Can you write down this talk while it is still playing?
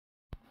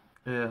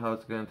Yeah,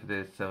 how's it going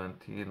today?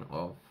 17th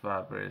of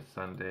February,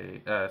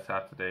 Saturday.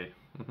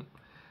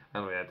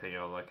 And we are taking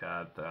a look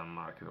at the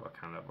market, what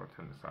kind of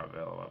opportunities are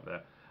available up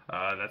there.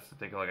 Let's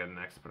take a look at the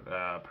next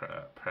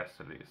press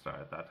release,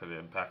 right? That will be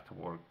back to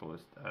work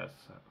boost as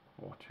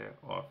quarter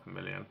of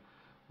million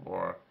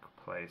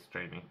workplace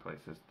training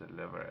places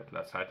delivered.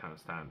 Let's try to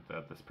understand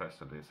this press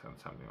release and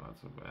something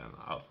that's been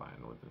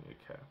outlined within the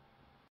UK.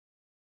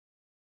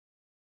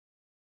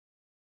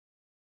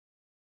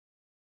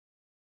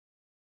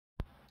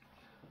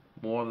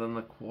 More than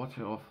a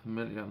quarter of a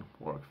million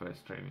workplace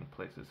training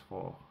places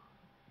for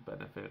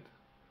benefit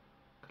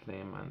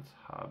claimants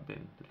have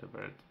been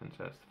delivered in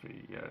just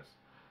 3 years.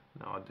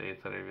 Now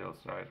data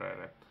reveals, right.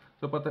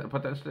 So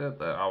potentially,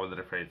 I would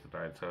rephrase it,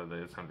 right? So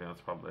there's something that's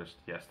published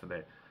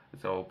yesterday.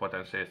 So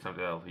potentially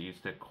something that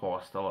used to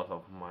cost a lot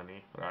of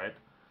money, right?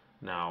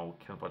 Now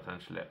can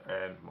potentially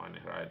earn money,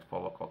 right? For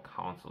local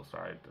councils,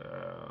 right?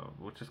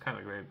 Which is kind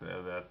of great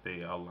that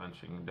they are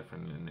launching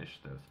different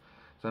initiatives.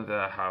 Something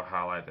that I have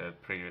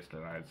highlighted previously,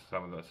 right?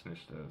 Some of those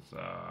initiatives,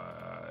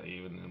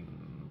 even in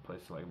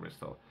places like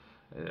Bristol,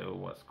 it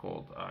was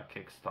called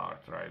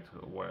Kickstart, right?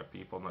 Where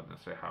people not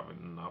necessarily have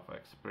enough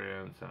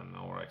experience and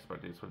or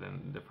expertise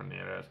within different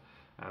areas,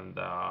 and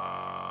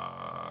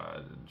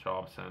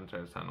job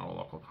centers and all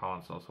local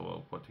councils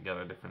will put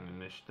together different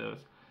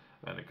initiatives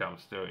when it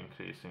comes to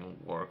increasing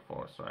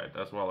workforce, right?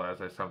 As well as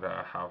something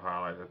I have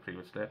highlighted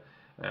previously.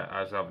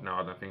 As of now,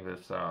 I don't think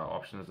this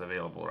option is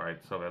available,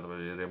 right? So available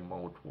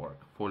remote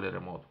work, fully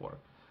remote work.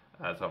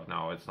 As of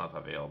now, it's not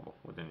available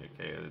within UK.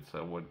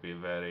 It would be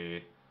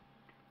very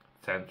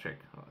centric,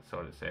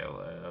 so to say,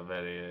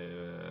 very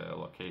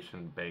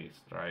location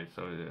based, right?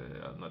 So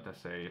not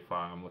necessarily if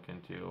I'm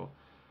looking to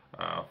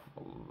uh,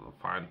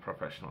 find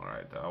professional,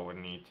 right? I would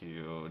need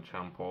to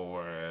jump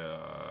over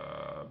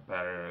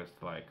barriers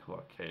like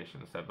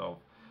location instead of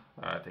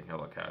taking a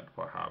look at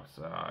perhaps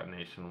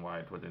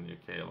nationwide within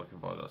UK looking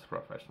for those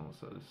professionals.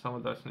 So some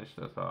of those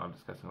initiatives that I'm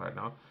discussing right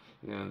now,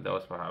 even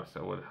those perhaps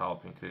would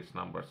help increase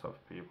numbers of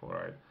people,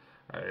 right?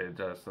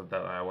 Just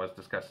that I was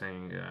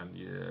discussing, and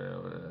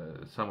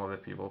some of the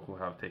people who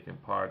have taken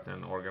part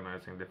in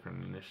organizing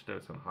different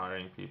initiatives and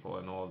hiring people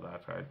and all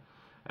that, right?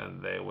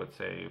 And they would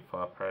say if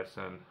a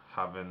person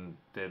haven't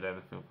did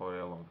anything for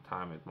a long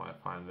time, it might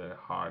find it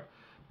hard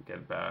to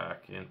get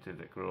back into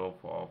the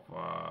groove of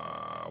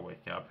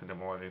waking up in the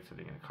morning,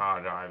 sitting in a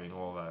car, driving,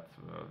 all that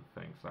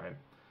things, right?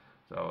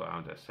 So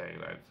I'm just saying,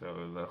 right?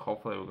 So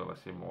hopefully we're gonna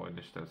see more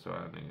initiatives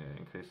and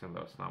increasing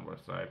those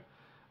numbers, right?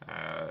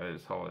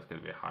 It's always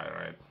gonna be high,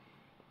 right?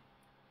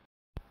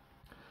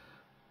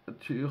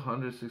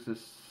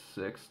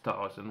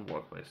 266,000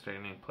 workplace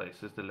training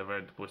places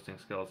delivered, boosting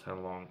skills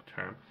and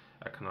long-term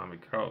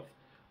economic growth.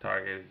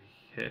 Target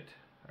hit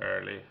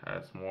early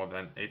as more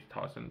than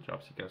 8,000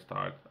 job seekers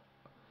start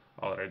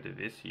already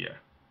this year.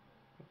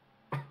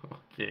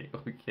 Okay.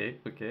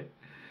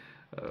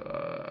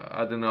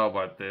 I don't know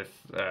about this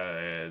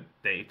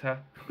data.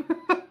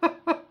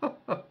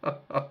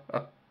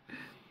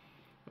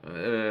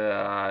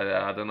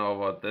 I don't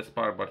know about this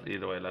part, but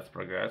either way, let's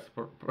progress.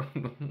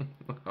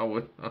 I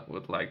would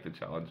like to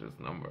challenge this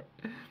number.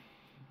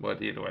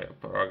 But either way,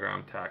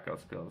 program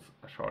tackles skills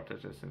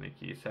shortages in the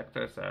key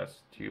sectors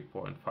as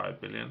 2.5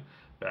 billion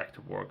back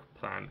to work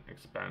plan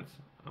expense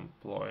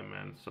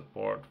employment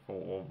support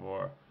for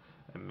over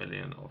a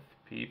million of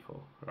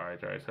people. Right.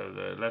 So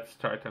let's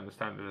try to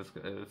understand this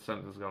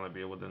sentence is going to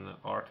be within the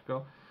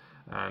article,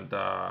 and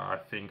I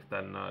think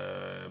then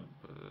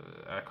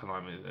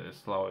economy is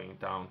slowing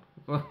down.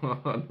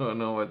 I don't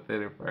know what they're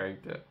referring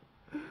to.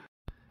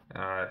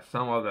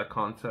 Some of the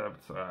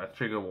concepts,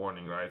 trigger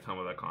warning, right? Some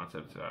of the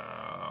concepts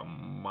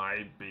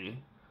might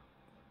be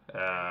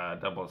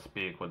double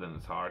speak within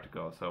this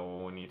article,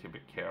 so we need to be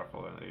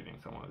careful in reading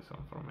some of this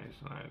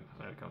information, right,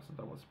 when it comes to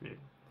double speak.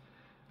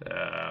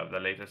 The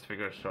latest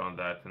figures show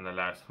that in the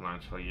last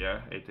financial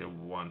year,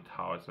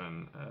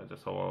 81,000,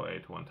 just over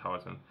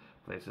 81,000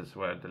 places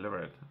were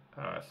delivered,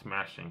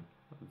 smashing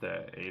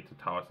the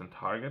 80,000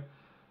 target.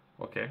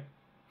 Okay,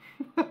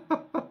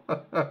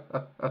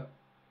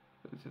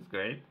 which is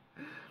great.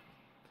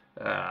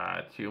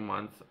 2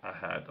 months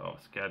ahead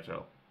of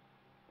schedule.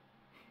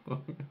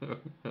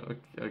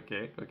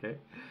 Okay.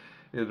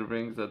 It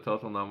brings the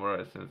total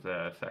number since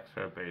the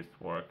sector-based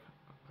work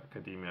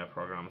academia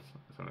programs,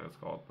 something that's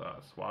called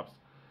SWAPs,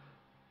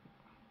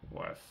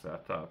 was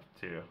set up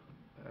to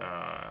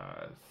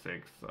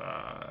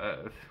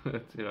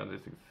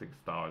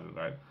 266,000,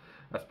 right?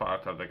 As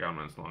part of the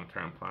government's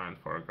long-term plan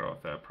for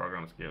growth, the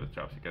programs give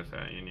job seekers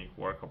a unique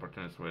work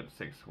opportunities with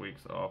 6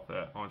 weeks of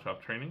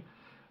on-job training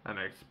and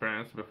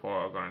experience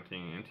before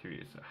guaranteeing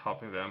interviews,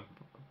 helping them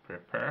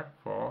prepare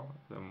for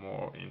the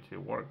more into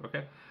work.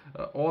 Okay,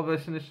 all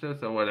these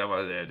initiatives or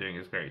whatever they're doing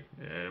is great.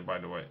 By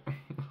the way,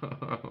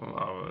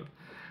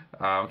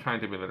 I'm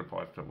trying to be a little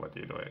positive what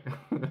you're doing.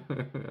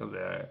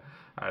 There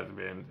has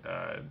been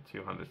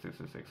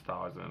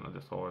 266,000,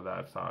 just over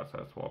that starts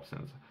as swap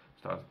since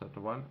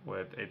 2021,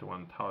 with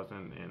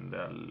 81,000 in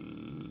the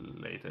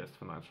latest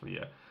financial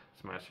year.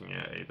 smashing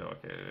it,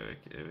 okay,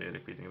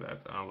 repeating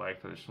that.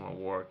 Unlike traditional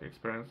work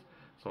experience,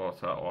 so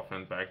also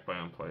often backed by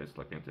employees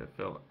looking to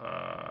fill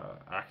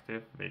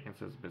active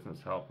vacancies.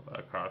 Business help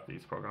craft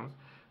these programs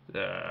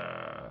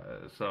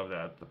so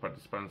that the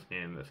participants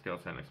gain the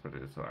skills and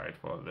expertise right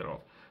for their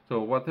roles.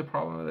 So what the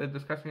problem they're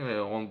discussing,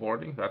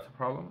 onboarding, that's a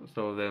problem.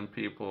 So then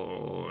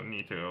people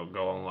need to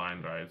go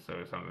online, right?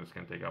 So sometimes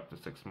can take up to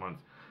 6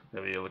 months.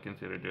 They're looking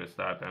to reduce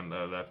that, and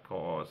that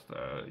cost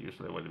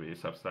usually would be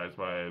subsidized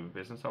by a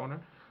business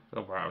owner.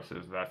 So perhaps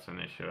that's an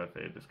issue that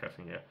they're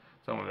discussing here.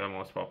 Some of the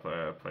most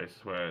popular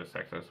places where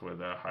sectors with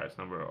the highest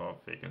number of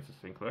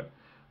vacancies include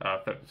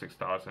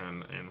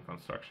 36,000 in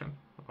construction,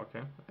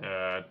 okay,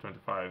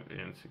 25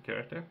 in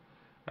security,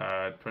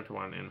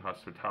 21 in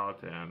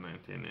hospitality, and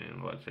 19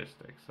 in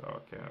logistics.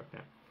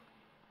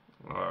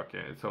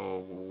 Okay.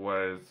 So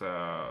whereas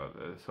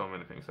so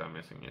many things are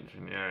missing: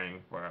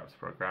 engineering, perhaps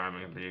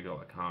programming,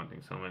 legal,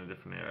 accounting. So many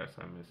different areas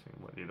are missing.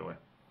 But either way,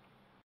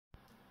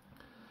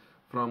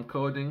 from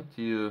coding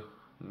to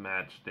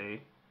match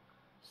day,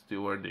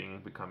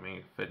 stewarding, becoming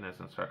a fitness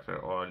instructor,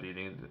 or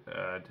leading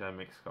to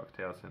mixed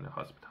cocktails in the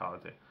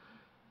hospitality.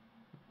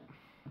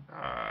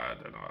 I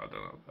don't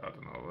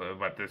know.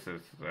 But this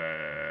is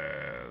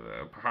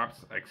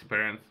perhaps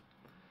experience.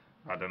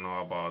 I don't know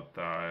about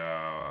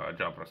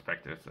job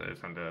prospectus,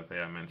 something that they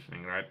are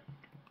mentioning, right?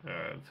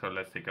 So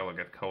let's take a look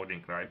at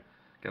coding, right?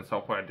 Can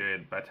software do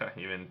it better?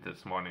 Even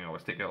this morning I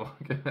was taking a look.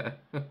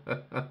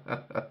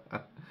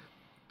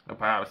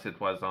 Perhaps it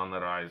was on the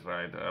rise,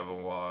 right?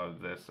 While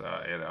this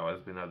area has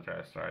been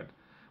addressed, right?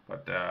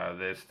 But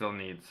they still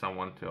need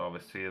someone to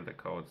oversee the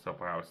code, so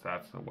perhaps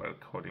that's where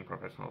coding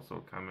professionals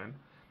will come in.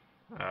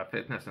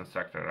 Fitness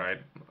instructor,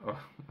 right?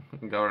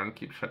 Government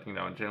keeps shutting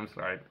down gyms,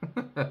 right?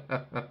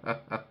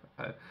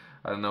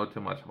 I don't know too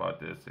much about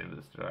this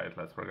industry, right?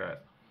 Let's progress.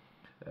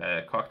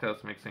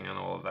 Cocktails mixing and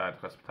all of that,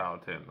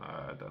 hospitality,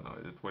 I don't know.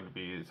 It would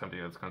be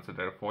something that's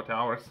considered 40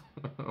 hours,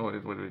 or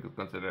it would be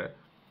considered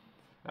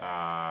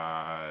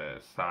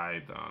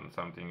side on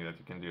something that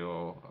you can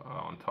do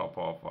on top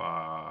of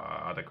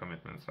other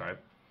commitments, right?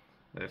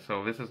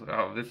 So this is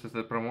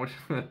the promotion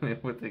that we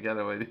put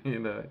together with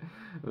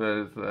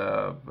there's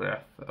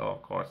breadth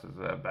of courses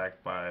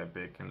backed by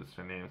big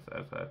industry names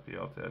as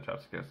appeal to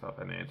job seekers of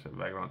any age,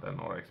 background, and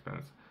or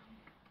experience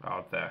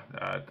out there.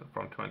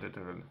 From 20 to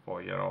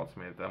 24-year-olds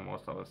made the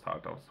most of the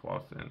startups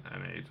was in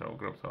an age of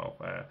groups of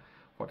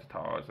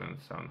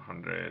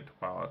 40,700,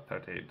 while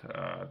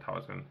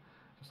 38,000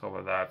 just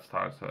over that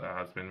starts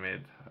has been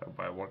made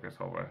by workers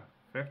over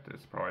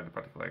 50s, provide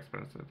particular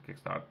experience to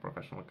kickstart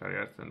professional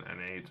careers in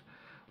any age.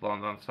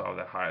 London saw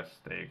the highest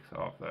stakes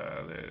of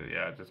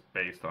just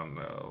based on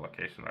the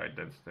location, right?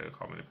 Density,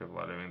 how many people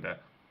are living there.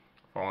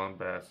 Following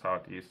the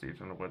southeast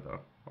region with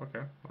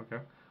okay,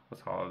 was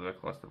followed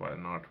closely by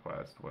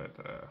northwest with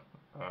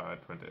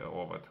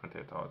over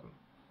 28,000.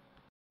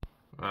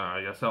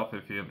 Yourself,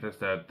 if you're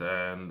interested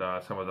in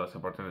some of those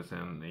opportunities,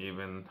 and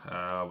even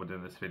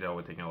within this video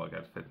we're taking a look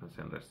at fitness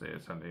industry,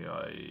 something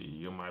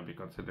you might be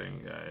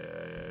considering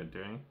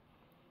doing.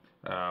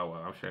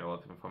 Well, I'm sharing a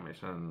lot of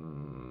information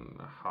on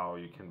how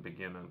you can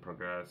begin and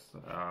progress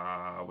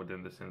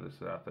within this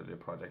industry after the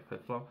project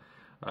FitFlow.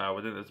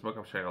 Within this book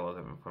I'm sharing a lot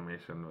of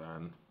information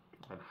on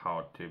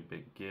how to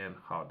begin,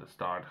 how to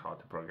start, how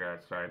to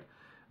progress, right?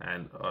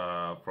 And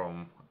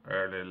from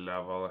early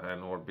level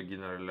and or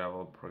beginner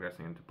level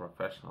progressing into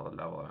professional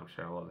level, I'm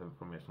sharing a lot of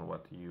information on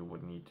what you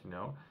would need to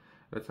know.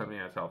 That's something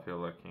yourself you're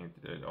looking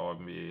at or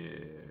be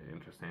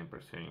interested in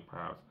pursuing,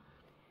 perhaps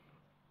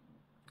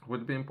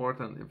would be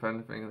important, if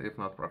anything, if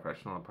not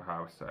professional,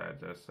 perhaps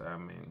just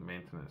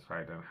maintenance,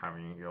 right? And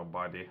having your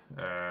body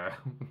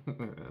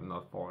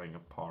not falling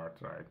apart,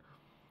 right?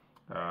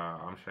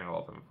 I'm sharing a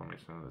lot of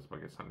information on this book.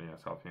 It's something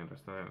yourself you're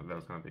interested in.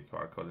 There's going to be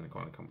QR code in the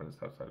company's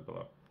website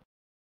below.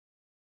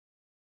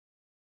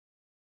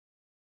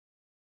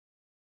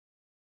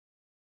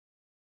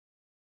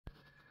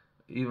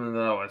 Even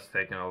though I was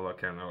taking a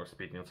look and I was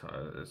speaking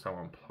to some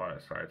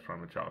employers, right,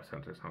 from a job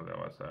center, somebody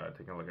was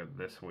taking a look at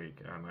this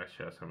week, and I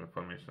share some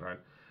information, right,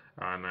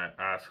 and I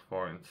asked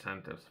for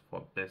incentives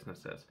for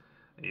businesses.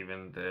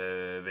 Even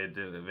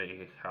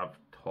they have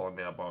told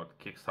me about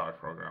Kickstart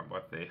program,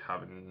 but they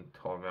haven't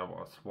told me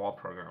about small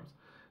programs.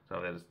 So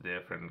there's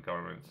different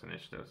government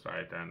initiatives,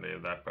 right, and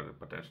that could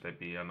potentially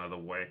be another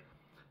way.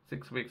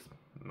 6 weeks,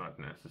 not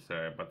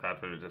necessary, but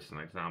that will be just an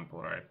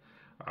example, right?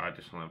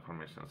 Additional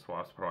information.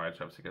 SWAPs provide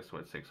job seekers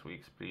with 6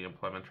 weeks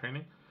pre-employment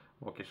training,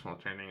 vocational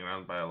training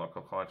run by a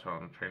local college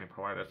on training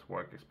providers,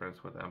 work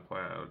experience with the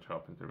employer,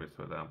 job interviews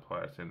with the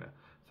employers in the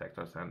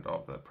sectors end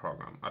of the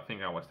program. I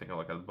think I was taking a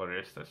look at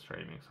baristas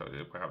training, so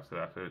perhaps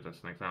that is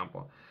just an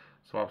example.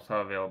 SWAPs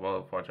are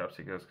available for job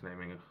seekers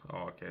claiming,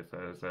 so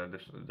there's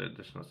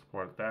additional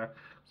support there.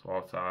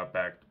 SWAPs are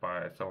backed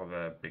by some of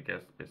the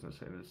biggest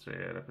business industry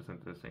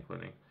representatives,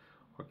 including,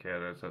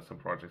 there's some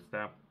projects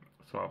there.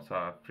 SWAPs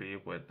are free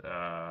with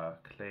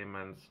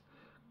claimants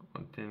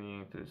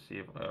continuing to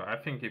receive. I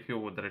think if you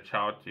would reach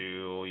out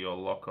to your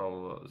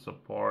local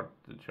support,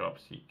 the job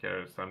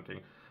seeker,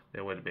 something,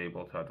 they would be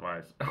able to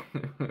advise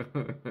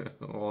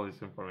all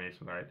this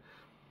information, right?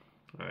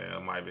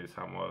 Might be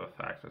some other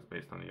factors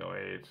based on your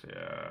age,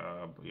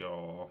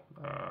 your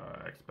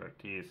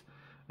expertise,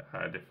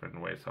 different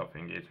ways of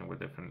engaging with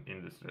different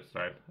industries,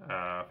 right?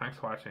 Thanks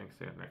for watching.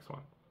 See you in the next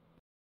one.